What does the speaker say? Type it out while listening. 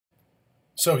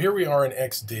So here we are in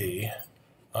XD.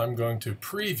 I'm going to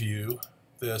preview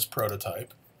this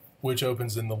prototype, which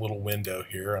opens in the little window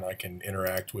here, and I can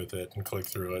interact with it and click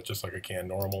through it just like I can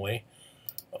normally.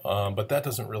 But that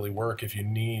doesn't really work if you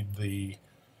need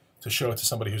to show it to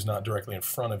somebody who's not directly in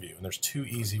front of you. And there's two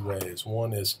easy ways.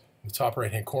 One is in the top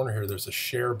right-hand corner here, there's a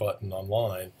share button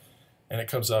online, and it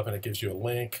comes up and it gives you a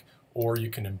link, or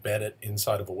you can embed it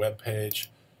inside of a web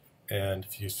page. And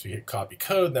if you hit copy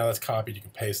code, now that's copied, you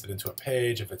can paste it into a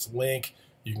page. If it's link,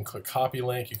 you can click copy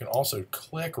link. You can also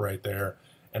click right there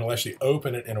and it'll actually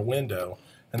open it in a window.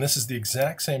 And this is the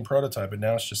exact same prototype, but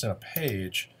now it's just in a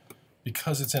page.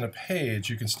 Because it's in a page,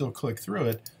 you can still click through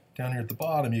it. Down here at the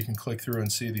bottom, you can click through and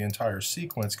see the entire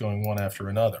sequence going one after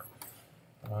another.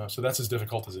 So that's as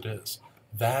difficult as it is.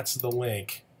 That's the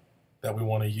link that we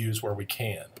want to use where we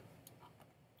can.